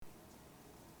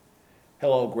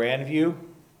Hello, Grandview.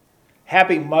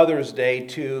 Happy Mother's Day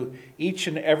to each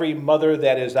and every mother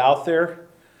that is out there.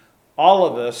 All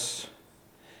of us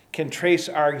can trace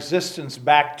our existence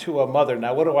back to a mother.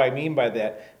 Now, what do I mean by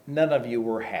that? None of you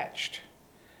were hatched.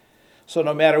 So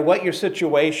no matter what your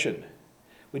situation,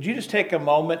 would you just take a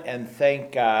moment and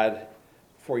thank God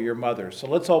for your mother? So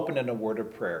let's open in a word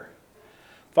of prayer.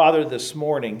 Father, this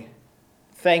morning,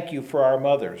 thank you for our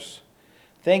mothers.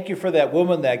 Thank you for that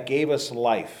woman that gave us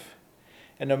life.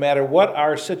 And no matter what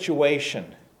our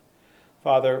situation,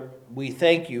 Father, we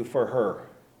thank you for her.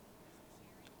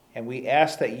 And we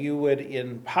ask that you would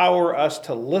empower us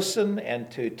to listen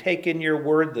and to take in your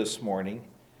word this morning.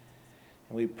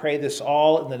 And we pray this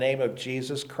all in the name of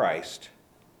Jesus Christ.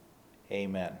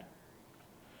 Amen.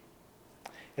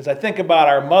 As I think about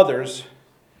our mothers,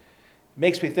 it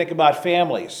makes me think about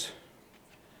families.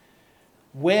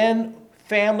 When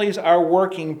families are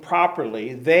working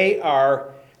properly, they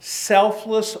are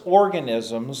selfless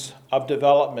organisms of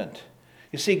development.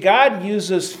 You see, God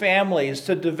uses families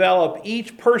to develop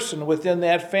each person within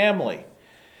that family.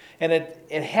 And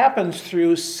it happens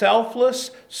through selfless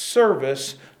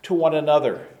service to one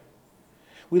another.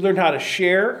 We learn how to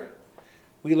share.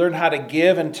 We learn how to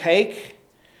give and take.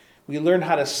 We learn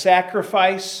how to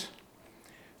sacrifice.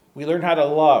 We learn how to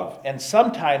love. And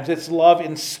sometimes it's love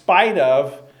in spite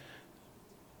of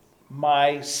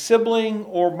my sibling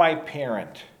or my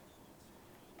parent.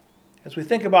 As we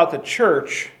think about the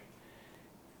church,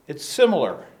 it's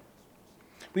similar.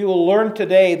 We will learn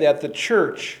today that the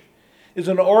church is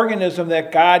an organism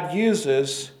that God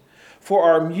uses for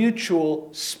our mutual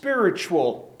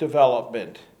spiritual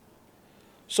development.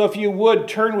 So if you would,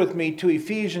 turn with me to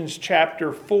Ephesians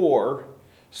chapter 4,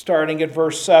 starting at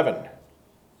verse 7.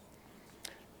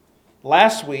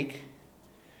 Last week,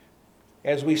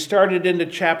 as we started into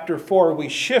chapter 4, we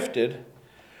shifted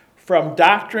from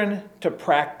doctrine to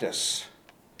practice.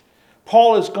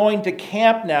 Paul is going to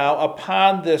camp now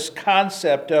upon this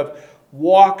concept of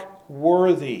walk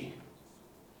worthy.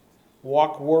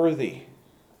 Walk worthy.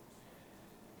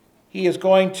 He is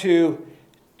going to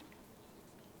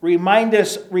remind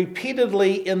us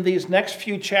repeatedly in these next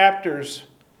few chapters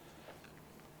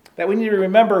that we need to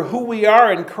remember who we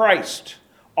are in Christ,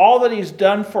 all that he's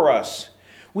done for us.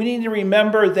 We need to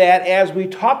remember that as we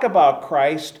talk about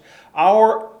Christ,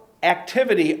 our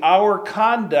activity, our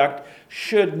conduct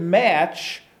should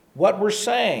match what we're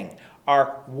saying.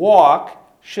 Our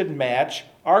walk should match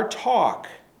our talk.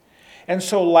 And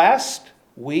so last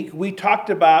week we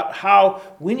talked about how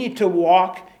we need to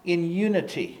walk in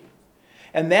unity.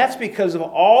 And that's because of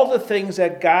all the things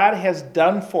that God has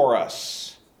done for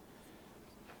us.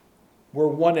 We're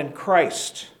one in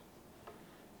Christ.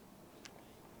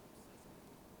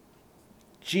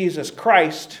 Jesus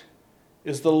Christ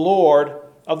is the Lord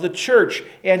of the church,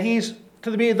 and he's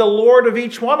to be the Lord of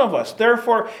each one of us.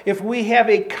 Therefore, if we have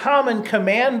a common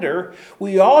commander,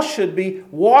 we all should be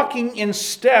walking in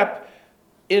step,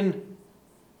 in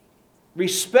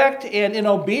respect and in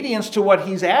obedience to what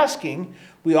he's asking.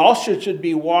 We all should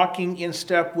be walking in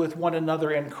step with one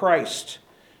another in Christ,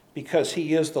 because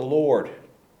he is the Lord.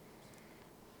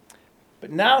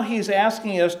 But now he's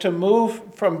asking us to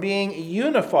move from being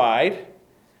unified.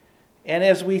 And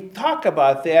as we talk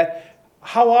about that,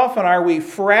 how often are we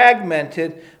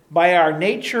fragmented by our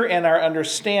nature and our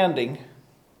understanding?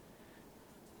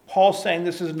 Paul's saying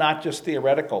this is not just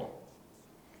theoretical.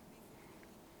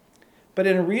 But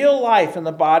in real life in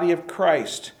the body of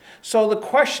Christ. So the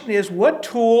question is, what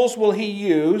tools will he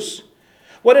use?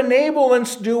 What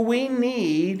enablements do we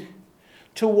need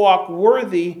to walk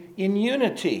worthy in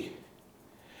unity?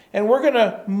 And we're going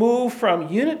to move from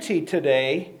unity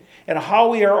today and how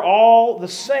we are all the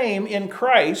same in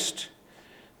Christ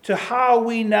to how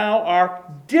we now are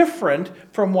different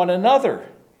from one another.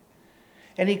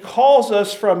 And he calls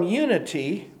us from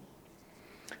unity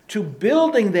to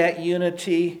building that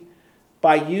unity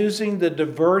by using the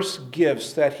diverse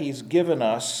gifts that he's given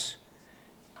us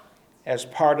as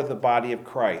part of the body of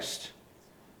Christ.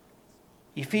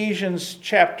 Ephesians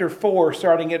chapter 4,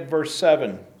 starting at verse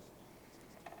 7.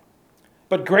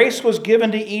 But grace was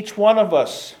given to each one of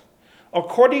us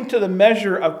according to the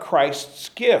measure of Christ's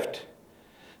gift.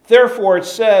 Therefore, it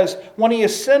says, when he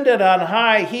ascended on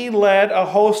high, he led a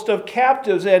host of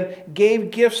captives and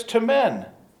gave gifts to men.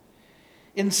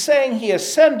 In saying he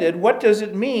ascended, what does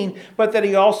it mean but that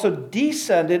he also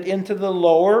descended into the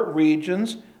lower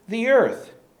regions, the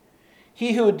earth?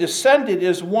 He who descended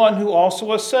is one who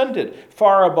also ascended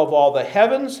far above all the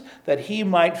heavens, that he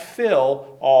might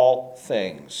fill all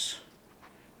things.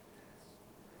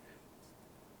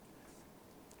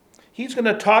 He's going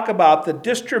to talk about the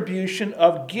distribution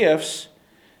of gifts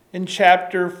in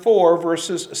chapter 4,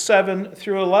 verses 7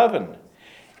 through 11.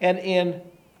 And in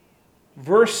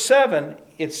verse 7,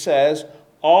 it says,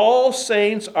 all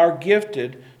saints are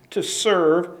gifted to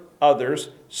serve others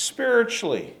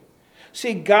spiritually.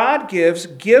 See, God gives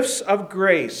gifts of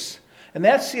grace, and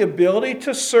that's the ability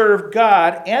to serve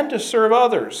God and to serve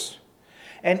others.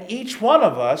 And each one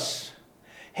of us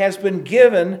has been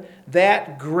given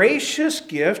that gracious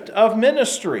gift of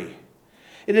ministry.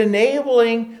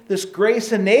 This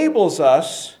grace enables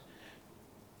us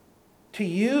to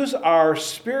use our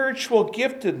spiritual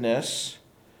giftedness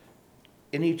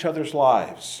in each other's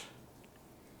lives.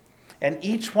 And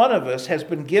each one of us has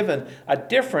been given a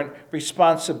different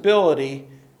responsibility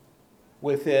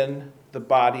within the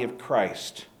body of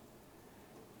Christ.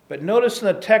 But notice in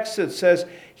the text it says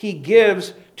he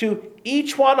gives to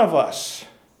each one of us.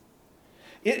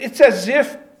 It's as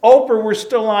if Oprah were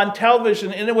still on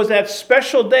television, and it was that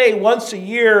special day once a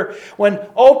year when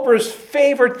Oprah's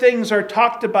favorite things are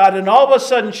talked about, and all of a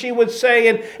sudden she would say,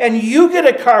 and you get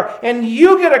a car, and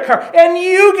you get a car, and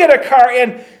you get a car,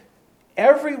 and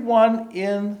everyone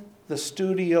in the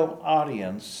studio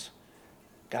audience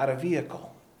got a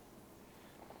vehicle.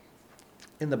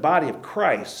 In the body of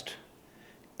Christ,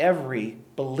 every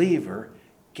believer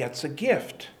gets a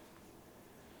gift.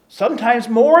 Sometimes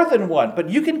more than one, but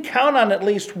you can count on at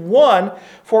least one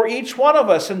for each one of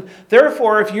us. And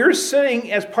therefore, if you're sitting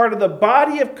as part of the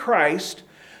body of Christ,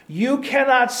 you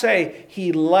cannot say,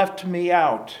 he left me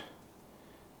out.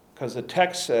 Because the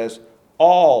text says,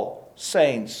 all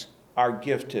saints are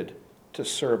gifted to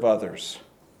serve others.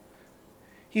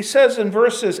 He says in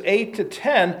verses 8 to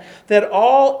 10 that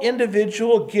all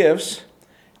individual gifts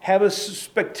have a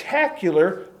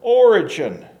spectacular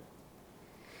origin.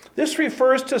 This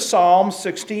refers to Psalm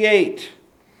 68.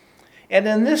 And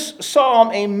in this psalm,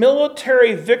 a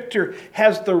military victor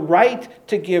has the right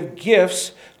to give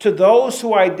gifts to those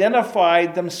who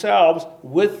identified themselves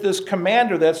with this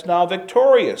commander that's now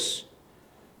victorious.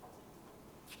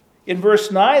 In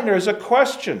verse 9, there's a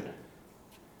question.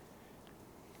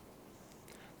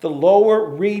 The lower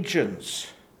regions.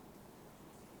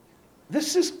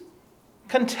 This is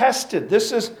contested.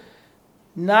 This is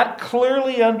not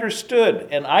clearly understood.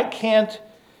 And I can't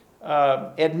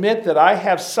admit that I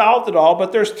have solved it all,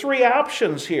 but there's three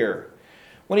options here.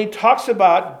 When he talks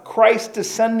about Christ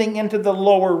descending into the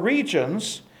lower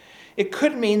regions, it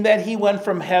could mean that he went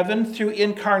from heaven through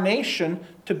incarnation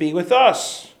to be with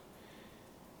us.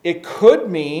 It could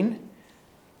mean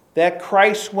that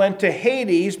Christ went to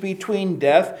Hades between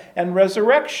death and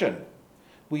resurrection.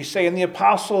 We say in the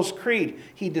Apostles' Creed,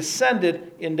 he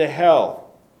descended into hell.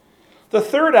 The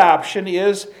third option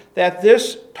is that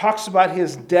this talks about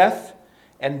his death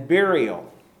and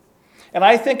burial. And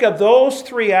I think of those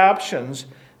three options,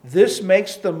 this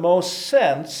makes the most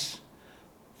sense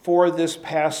for this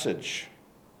passage.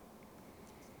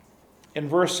 In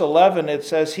verse 11, it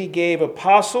says, he gave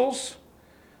apostles,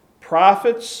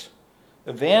 prophets,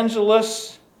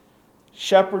 evangelists,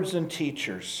 shepherds, and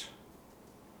teachers.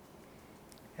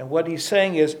 And what he's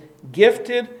saying is,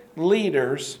 gifted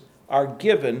leaders are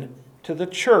given to the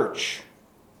church.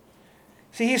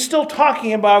 See, he's still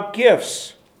talking about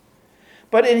gifts.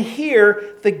 But in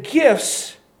here, the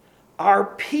gifts are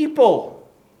people.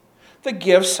 The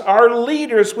gifts are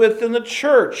leaders within the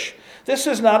church. This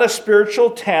is not a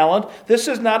spiritual talent. This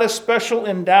is not a special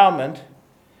endowment.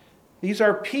 These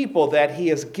are people that he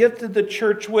has gifted the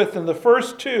church with. And the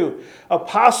first two,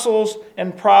 apostles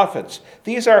and prophets.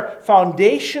 These are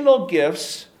foundational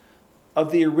gifts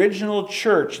of the original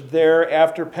church there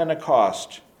after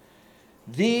Pentecost.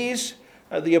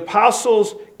 The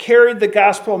apostles carried the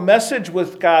gospel message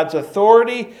with God's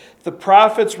authority. The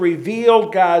prophets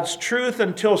revealed God's truth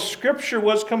until Scripture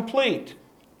was complete.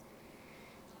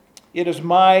 It is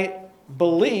my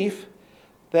belief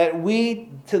that we,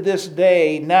 to this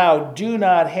day, now do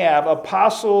not have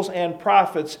apostles and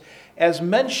prophets as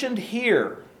mentioned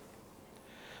here.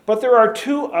 But there are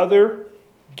two other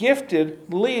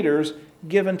gifted leaders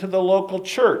given to the local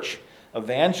church,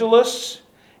 evangelists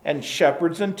and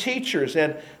shepherds and teachers.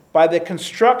 And by the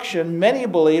construction, many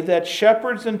believe that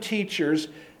shepherds and teachers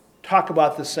talk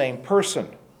about the same person.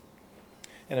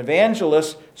 An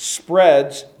evangelist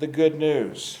spreads the good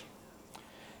news.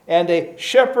 And a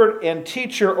shepherd and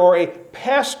teacher, or a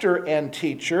pastor and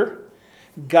teacher,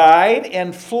 guide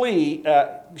and feed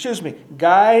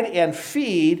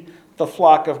the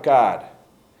flock of God.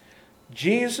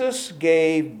 Jesus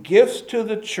gave gifts to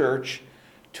the church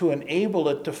to enable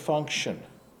it to function.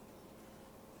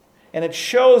 And it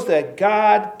shows that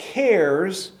God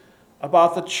cares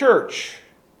about the church.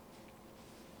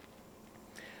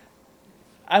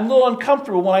 I'm a little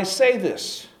uncomfortable when I say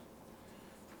this,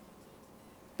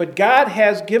 but God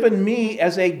has given me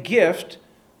as a gift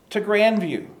to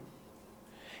Grandview.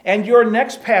 And your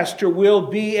next pastor will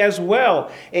be as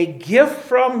well a gift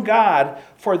from God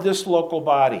for this local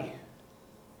body.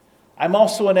 I'm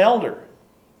also an elder.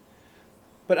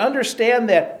 But understand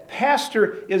that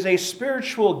pastor is a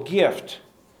spiritual gift.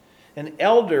 An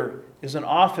elder is an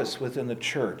office within the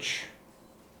church.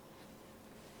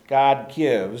 God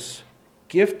gives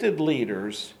gifted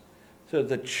leaders to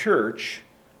the church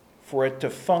for it to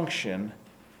function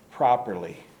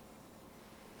properly.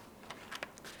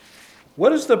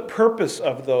 What is the purpose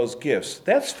of those gifts?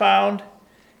 That's found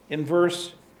in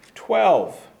verse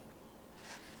 12.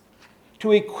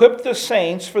 To equip the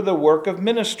saints for the work of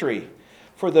ministry,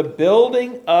 for the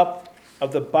building up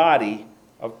of the body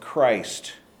of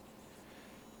Christ.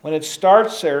 When it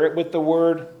starts there with the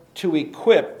word to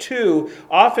equip, to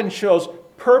often shows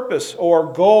purpose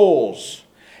or goals.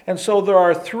 And so there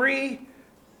are three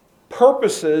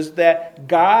purposes that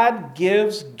God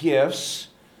gives gifts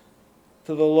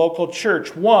to the local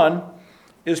church. One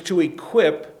is to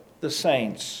equip the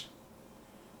saints.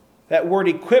 That word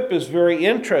equip is very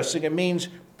interesting. It means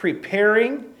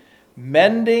preparing,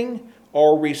 mending,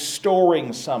 or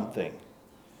restoring something.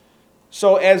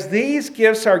 So as these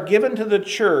gifts are given to the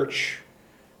church,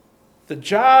 the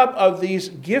job of these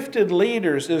gifted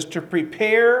leaders is to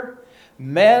prepare,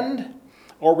 mend,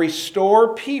 or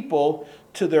restore people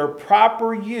to their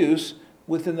proper use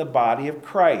within the body of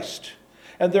Christ.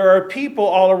 And there are people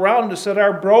all around us that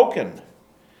are broken,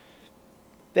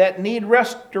 that need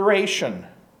restoration,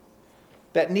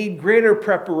 that need greater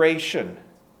preparation.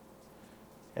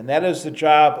 And that is the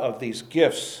job of these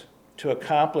gifts, to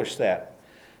accomplish that.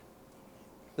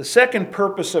 The second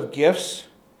purpose of gifts,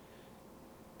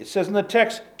 it says in the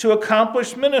text, to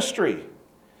accomplish ministry.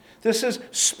 This is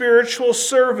spiritual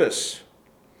service.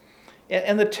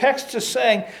 And the text is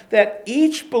saying that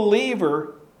each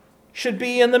believer should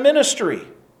be in the ministry.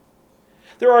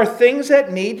 There are things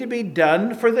that need to be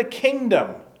done for the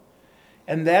kingdom.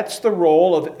 And that's the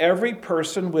role of every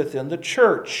person within the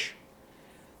church.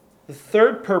 The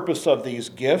third purpose of these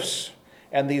gifts,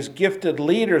 and these gifted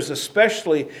leaders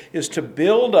especially, is to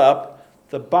build up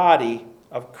the body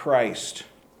of Christ.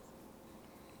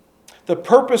 The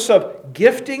purpose of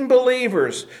gifting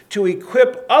believers to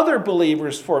equip other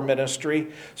believers for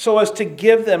ministry so as to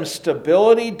give them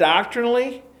stability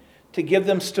doctrinally, to give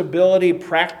them stability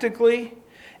practically,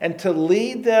 and to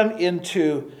lead them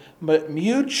into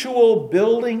mutual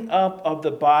building up of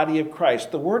the body of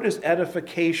Christ. The word is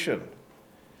edification,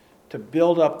 to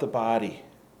build up the body.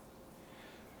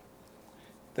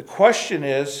 The question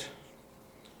is,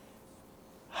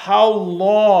 how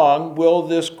long will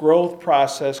this growth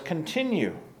process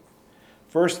continue?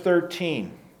 Verse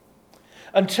 13.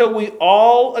 Until we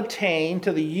all attain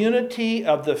to the unity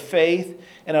of the faith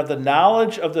and of the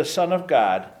knowledge of the Son of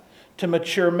God, to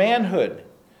mature manhood,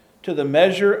 to the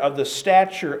measure of the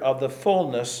stature of the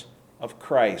fullness of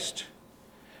Christ.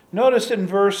 Notice in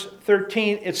verse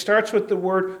 13, it starts with the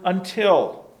word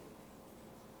until.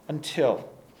 Until.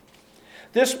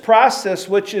 This process,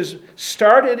 which is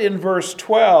started in verse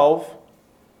 12,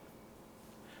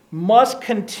 must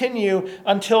continue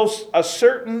until a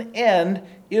certain end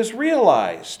is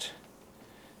realized.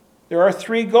 There are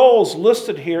three goals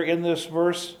listed here in this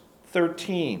verse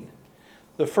 13.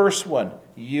 The first one,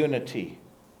 unity.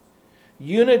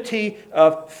 Unity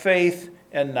of faith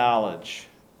and knowledge.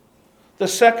 The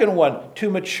second one, to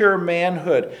mature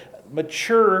manhood,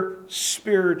 mature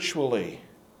spiritually.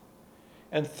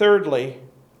 And thirdly,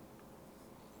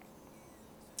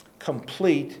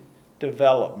 complete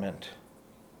development.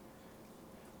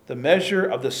 The measure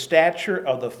of the stature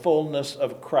of the fullness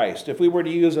of Christ. If we were to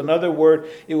use another word,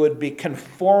 it would be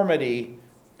conformity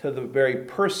to the very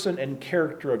person and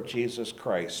character of Jesus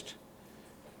Christ.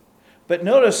 But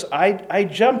notice, I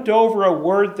jumped over a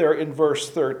word there in verse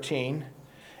 13,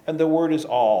 and the word is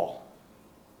all.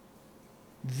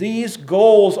 These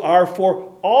goals are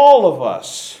for all of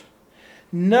us.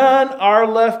 None are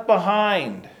left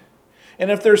behind. And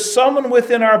if there's someone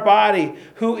within our body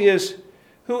who is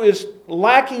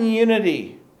lacking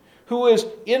unity, who is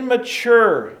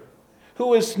immature,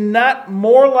 who is not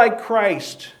more like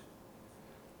Christ,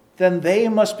 then they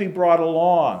must be brought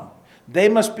along. They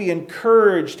must be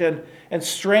encouraged and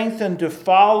strengthened to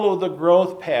follow the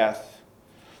growth path.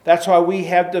 That's why we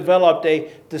have developed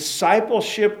a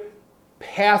discipleship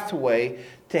pathway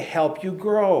to help you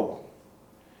grow.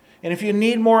 And if you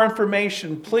need more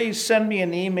information, please send me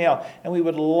an email, and we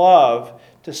would love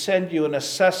to send you an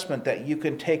assessment that you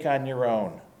can take on your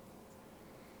own.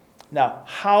 Now,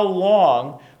 how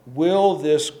long will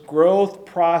this growth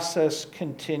process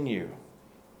continue?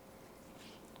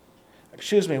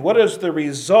 what is the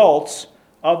results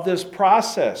of this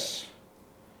process?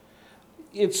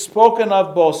 It's spoken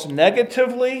of both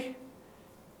negatively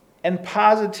and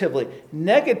positively.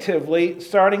 Negatively,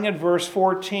 starting at verse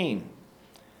 14.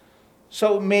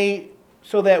 So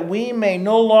that we may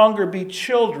no longer be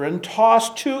children,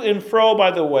 tossed to and fro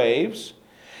by the waves,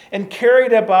 and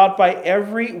carried about by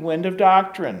every wind of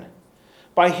doctrine,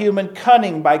 by human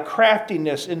cunning, by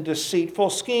craftiness in deceitful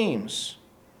schemes.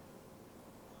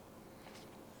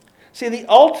 See, the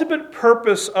ultimate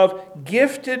purpose of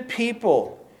gifted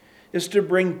people is to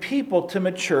bring people to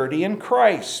maturity in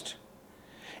Christ.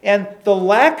 And the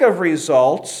lack of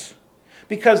results,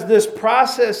 because this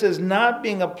process is not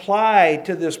being applied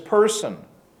to this person,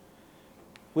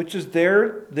 which is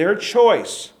their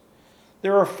choice.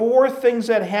 There are 4 things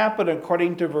that happen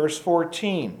according to verse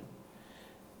 14.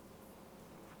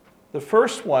 The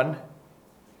first one,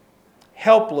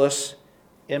 helpless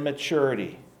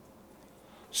immaturity.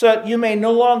 So that you may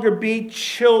no longer be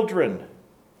children.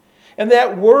 And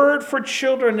that word for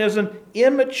children is an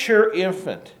immature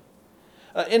infant.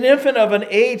 An infant of an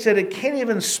age that it can't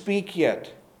even speak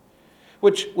yet.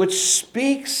 Which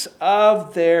speaks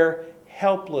of their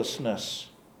helplessness.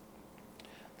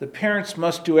 The parents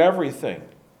must do everything.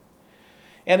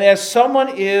 And as someone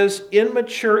is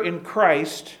immature in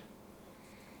Christ,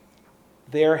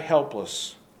 they are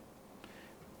helpless.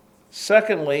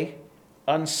 Secondly,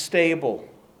 unstable.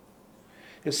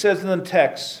 It says in the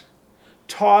text,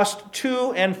 tossed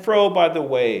to and fro by the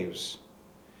waves,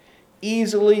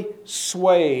 easily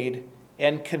swayed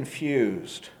and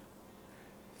confused.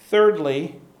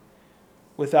 Thirdly,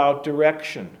 without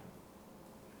direction,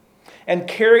 and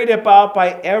carried about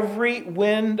by every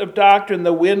wind of doctrine.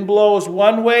 The wind blows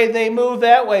one way, they move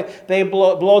that way.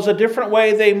 Blows a different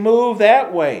way, they move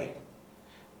that way.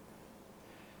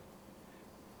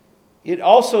 It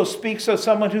also speaks of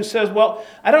someone who says, well,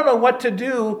 I don't know what to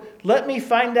do. Let me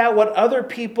find out what other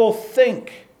people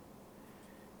think.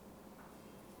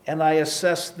 And I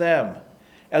assess them,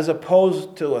 as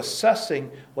opposed to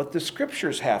assessing what the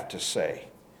Scriptures have to say,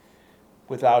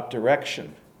 without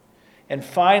direction. And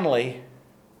finally,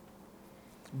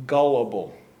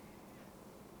 gullible,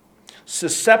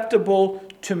 susceptible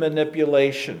to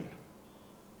manipulation.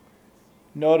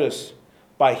 Notice,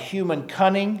 by human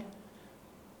cunning,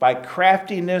 by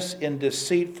craftiness in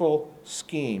deceitful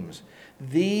schemes.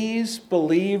 These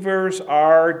believers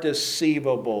are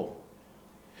deceivable.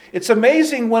 It's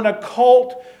amazing when a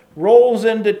cult rolls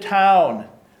into town.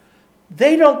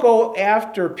 They don't go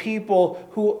after people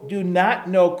who do not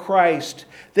know Christ.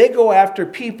 They go after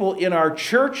people in our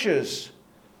churches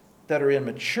that are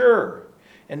immature.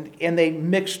 And they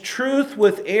mix truth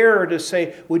with error to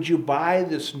say, would you buy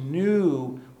this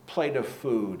new plate of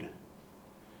food?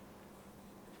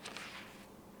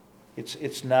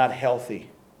 It's not healthy.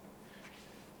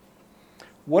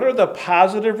 What are the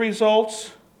positive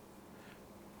results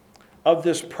of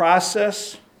this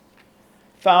process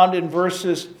found in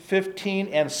verses 15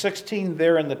 and 16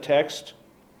 there in the text?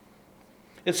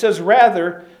 It says,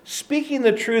 rather, speaking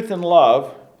the truth in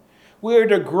love, we are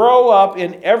to grow up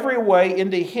in every way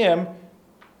into Him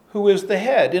who is the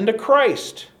head, into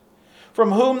Christ,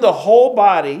 from whom the whole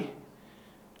body,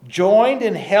 joined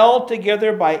and held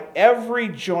together by every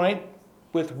joint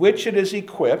with which it is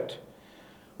equipped,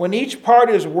 when each part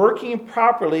is working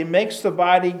properly, makes the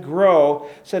body grow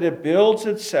so that it builds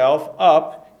itself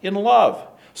up in love.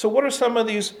 So what are some of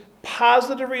these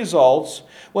positive results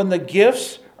when the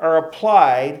gifts are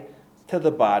applied to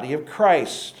the body of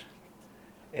Christ?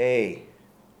 A,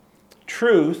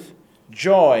 truth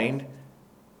joined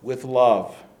with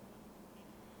love.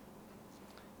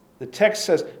 The text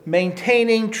says,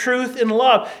 maintaining truth in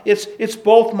love. It's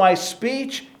both my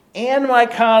speech and my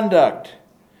conduct.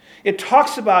 It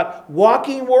talks about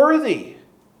walking worthy.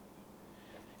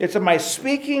 It's my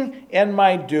speaking and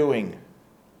my doing.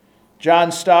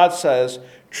 John Stott says,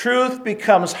 truth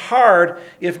becomes hard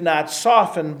if not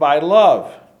softened by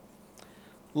love.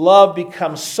 Love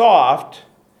becomes soft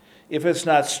if it's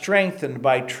not strengthened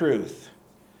by truth.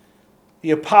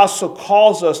 The apostle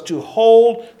calls us to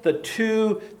hold the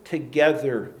two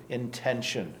together in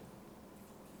tension.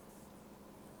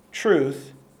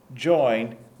 Truth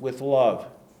joined with love.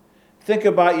 Think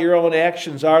about your own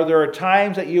actions. Are there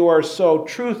times that you are so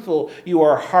truthful, you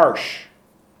are harsh?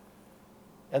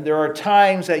 And there are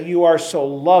times that you are so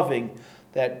loving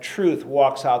that truth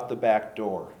walks out the back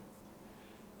door.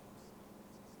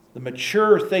 The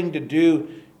mature thing to do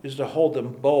is to hold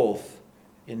them both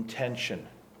in tension.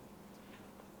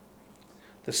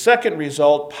 The second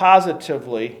result,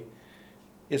 positively,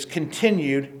 is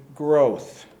continued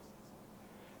growth.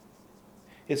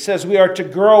 It says we are to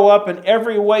grow up in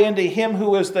every way into Him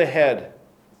who is the head.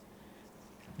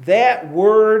 That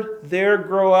word there,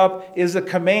 grow up, is a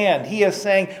command. He is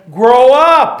saying, grow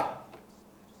up.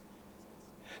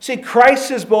 See,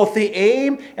 Christ is both the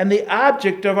aim and the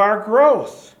object of our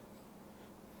growth.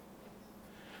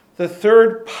 The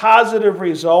third positive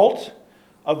result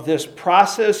of this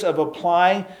process of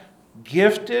applying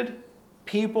gifted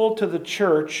people to the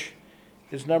church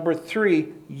is number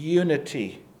 3,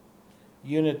 unity.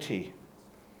 Unity.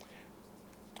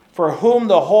 For whom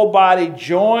the whole body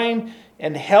joined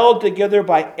and held together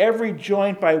by every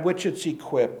joint by which it's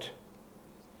equipped.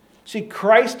 See,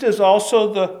 Christ is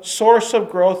also the source of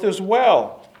growth as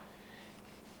well.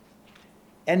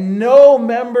 And no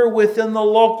member within the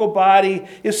local body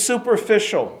is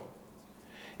superficial.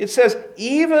 It says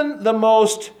even the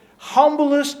most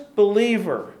humblest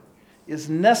believer is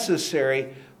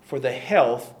necessary for the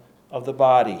health of the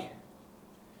body.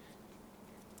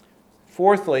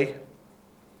 Fourthly,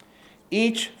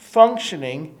 each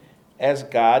functioning as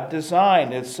God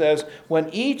designed. It says, when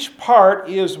each part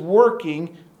is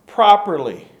working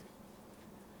properly.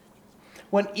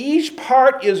 When each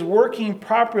part is working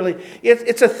properly,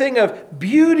 it's a thing of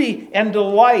beauty and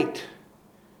delight.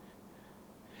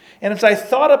 And as I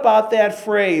thought about that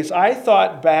phrase, I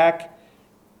thought back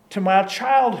to my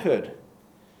childhood.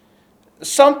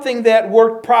 Something that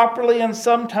worked properly and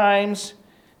sometimes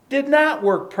did not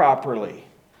work properly.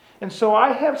 And so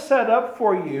I have set up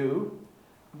for you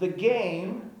the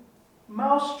game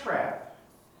Mousetrap.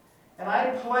 And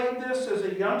I played this as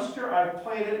a youngster. I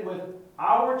played it with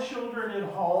our children at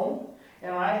home.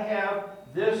 And I have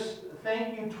this,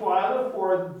 thank you Twyla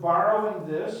for borrowing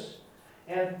this.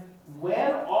 And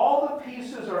when all the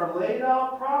pieces are laid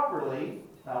out properly,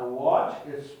 now watch,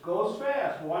 it goes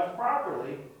fast, watch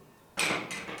properly.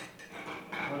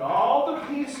 When all the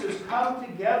pieces come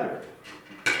together,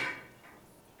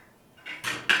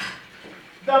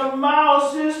 the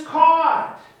mouse is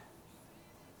caught.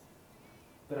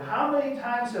 But how many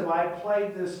times have I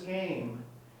played this game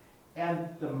and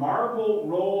the marble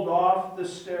rolled off the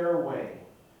stairway,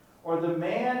 or the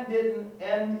man didn't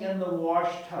end in the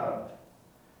wash tub,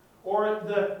 or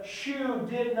the shoe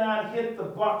did not hit the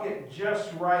bucket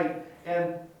just right,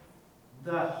 and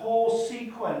the whole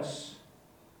sequence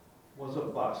was a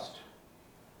bust.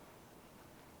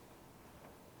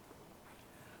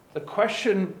 The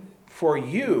question for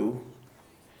you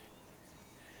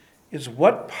is,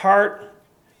 what part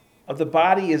of the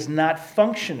body is not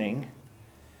functioning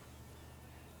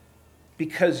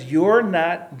because you're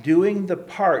not doing the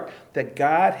part that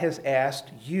God has asked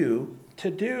you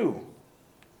to do?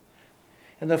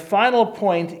 And the final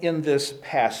point in this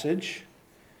passage,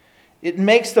 it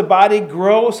makes the body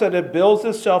grow so that it builds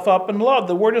itself up in love.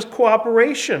 The word is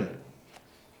cooperation.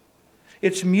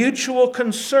 It's mutual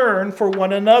concern for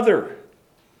one another.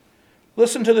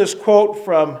 Listen to this quote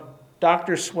from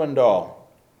Dr. Swindoll.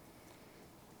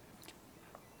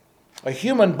 A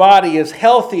human body is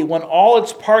healthy when all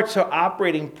its parts are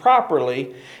operating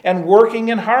properly and working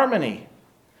in harmony.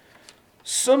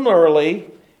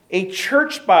 Similarly, a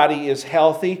church body is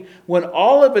healthy when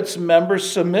all of its members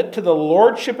submit to the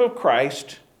lordship of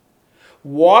Christ,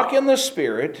 walk in the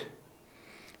Spirit,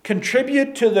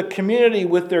 contribute to the community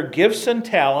with their gifts and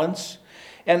talents,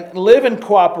 and live in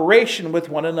cooperation with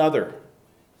one another.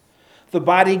 The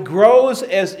body grows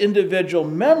as individual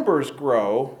members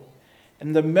grow,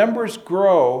 and the members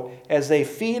grow as they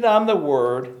feed on the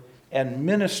Word and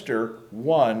minister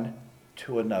one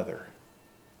to another.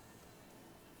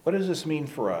 What does this mean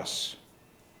for us?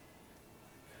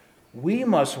 We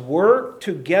must work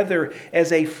together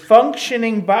as a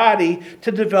functioning body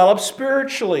to develop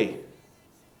spiritually.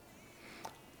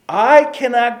 I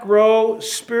cannot grow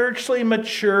spiritually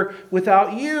mature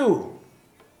without you.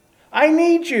 I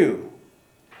need you.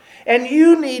 And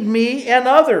you need me and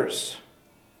others.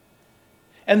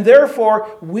 And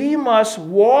therefore, we must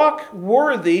walk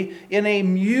worthy in a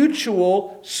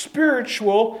mutual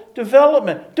spiritual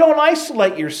development. Don't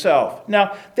isolate yourself.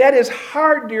 Now, that is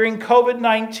hard during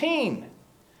COVID-19.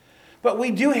 But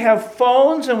we do have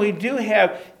phones and we do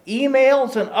have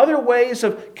emails and other ways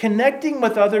of connecting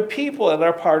with other people that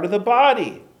are part of the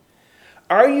body.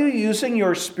 Are you using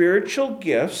your spiritual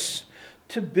gifts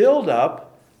to build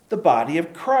up the body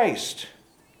of Christ?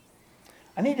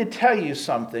 I need to tell you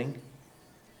something.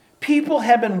 People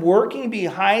have been working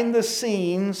behind the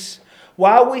scenes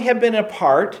while we have been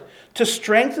apart to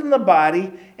strengthen the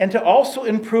body and to also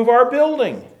improve our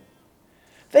building.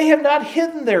 They have not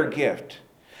hidden their gift.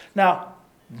 Now,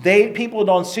 People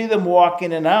don't see them walk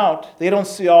in and out. They don't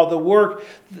see all the work.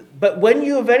 But when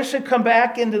you eventually come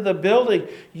back into the building,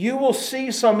 you will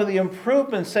see some of the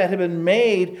improvements that have been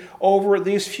made over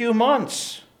these few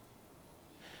months.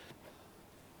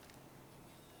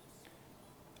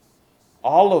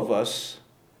 All of us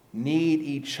need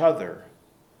each other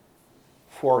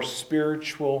for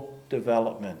spiritual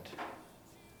development.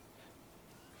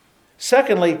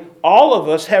 Secondly, all of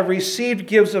us have received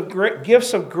gifts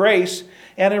of grace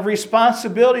and a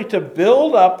responsibility to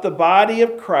build up the body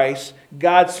of Christ,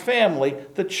 God's family,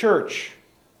 the church.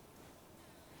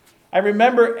 I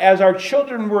remember as our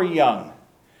children were young,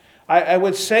 I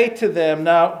would say to them,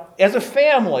 now, as a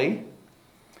family,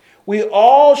 we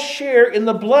all share in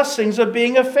the blessings of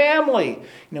being a family.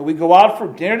 We go out for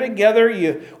dinner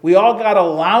together. We all got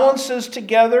allowances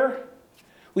together.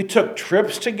 We took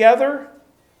trips together.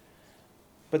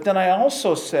 But then I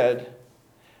also said,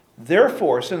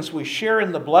 therefore, since we share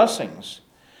in the blessings,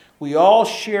 we all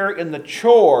share in the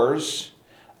chores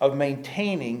of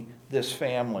maintaining this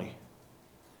family.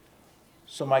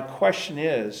 So my question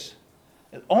is,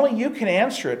 and only you can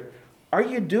answer it, are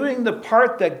you doing the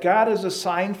part that God has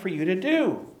assigned for you to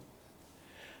do?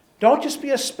 Don't just be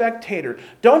a spectator.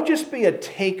 Don't just be a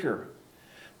taker.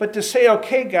 But to say,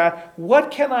 okay, God, what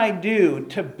can I do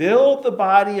to build the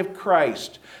body of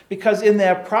Christ? Because in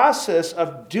that process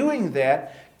of doing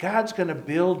that, God's going to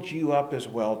build you up as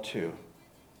well too.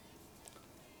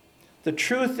 The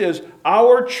truth is,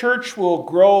 our church will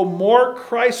grow more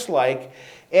Christ-like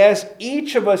as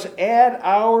each of us add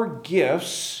our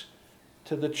gifts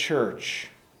to the church.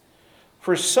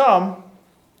 For some,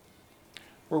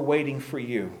 we're waiting for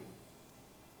you.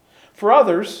 For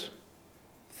others,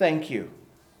 thank you.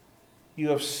 You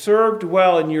have served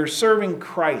well and you're serving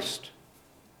Christ.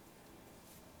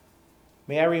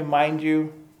 May I remind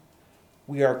you,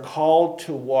 we are called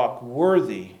to walk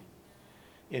worthy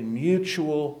in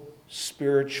mutual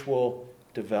spiritual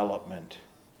development.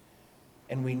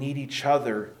 And we need each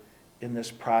other in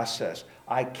this process.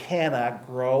 I cannot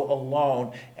grow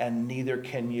alone, and neither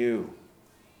can you.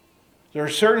 There are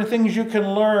certain things you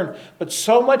can learn, but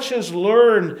so much is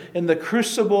learned in the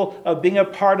crucible of being a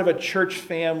part of a church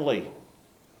family.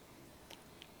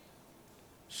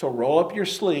 So roll up your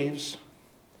sleeves,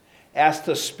 ask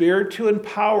the Spirit to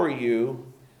empower you,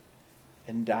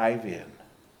 and dive in.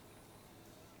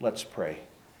 Let's pray.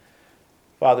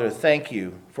 Father, thank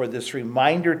you for this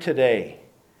reminder today.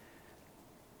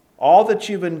 All that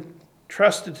you've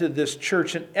entrusted to this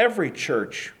church and every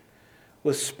church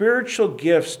with spiritual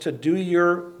gifts to do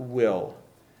your will.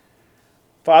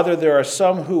 Father, there are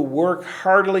some who work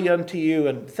heartily unto you,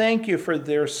 and thank you for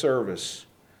their service.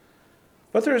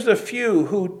 But there's a few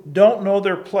who don't know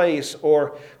their place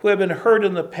or who have been hurt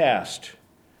in the past.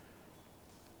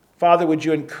 Father, would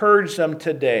you encourage them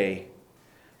today?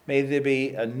 May there be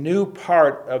a new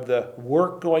part of the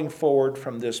work going forward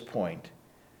from this point.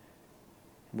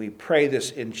 We pray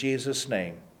this in Jesus'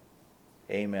 name.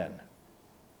 Amen.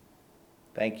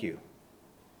 Thank you.